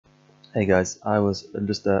Hey guys, I was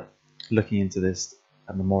just looking into this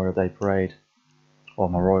Memorial Day parade or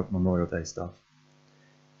Memorial Day stuff,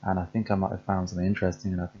 and I think I might have found something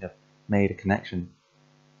interesting, and I think I've made a connection,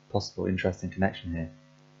 possible interesting connection here.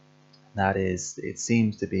 That is, it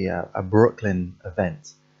seems to be a Brooklyn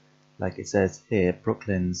event. Like it says here,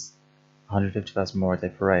 Brooklyn's 151st Memorial Day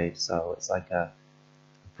parade, so it's like a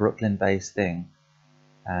Brooklyn-based thing.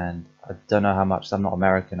 And I don't know how much, I'm not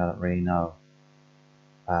American, I don't really know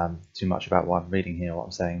too much about what I'm reading here, what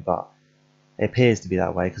I'm saying, but it appears to be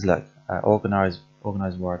that way because look, organizers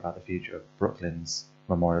worry about the future of Brooklyn's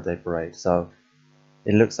Memorial Day parade. So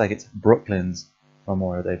it looks like it's Brooklyn's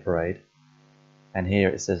Memorial Day parade, and here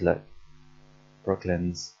it says, look,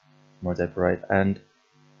 Brooklyn's Memorial Day parade, and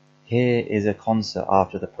here is a concert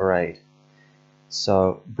after the parade.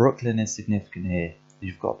 So Brooklyn is significant here.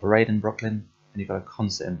 You've got a parade in Brooklyn, and you've got a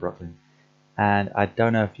concert in Brooklyn. And I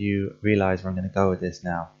don't know if you realize where I'm going to go with this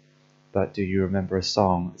now, but do you remember a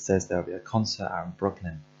song that says there'll be a concert out in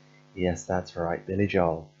Brooklyn? Yes, that's right, Billy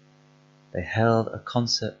Joel. They held a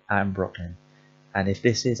concert out in Brooklyn, and if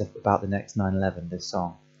this is about the next 9/11, this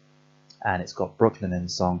song, and it's got Brooklyn in the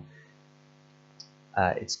song,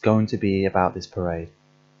 it's going to be about this parade.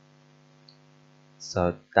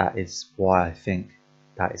 So that is why I think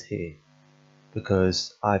that is here,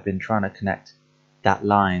 because I've been trying to connect that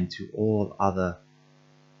line to all other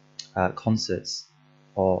concerts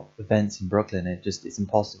or events in Brooklyn. It's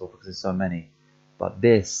impossible because there's so many. But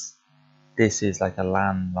this is like a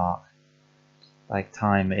landmark, like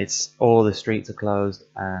time. It's all the streets are closed,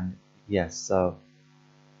 and yes, so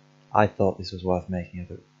I thought this was worth making.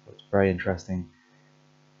 It was very interesting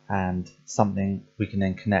and something we can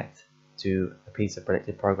then connect to a piece of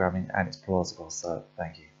predictive programming, and it's plausible. So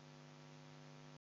thank you.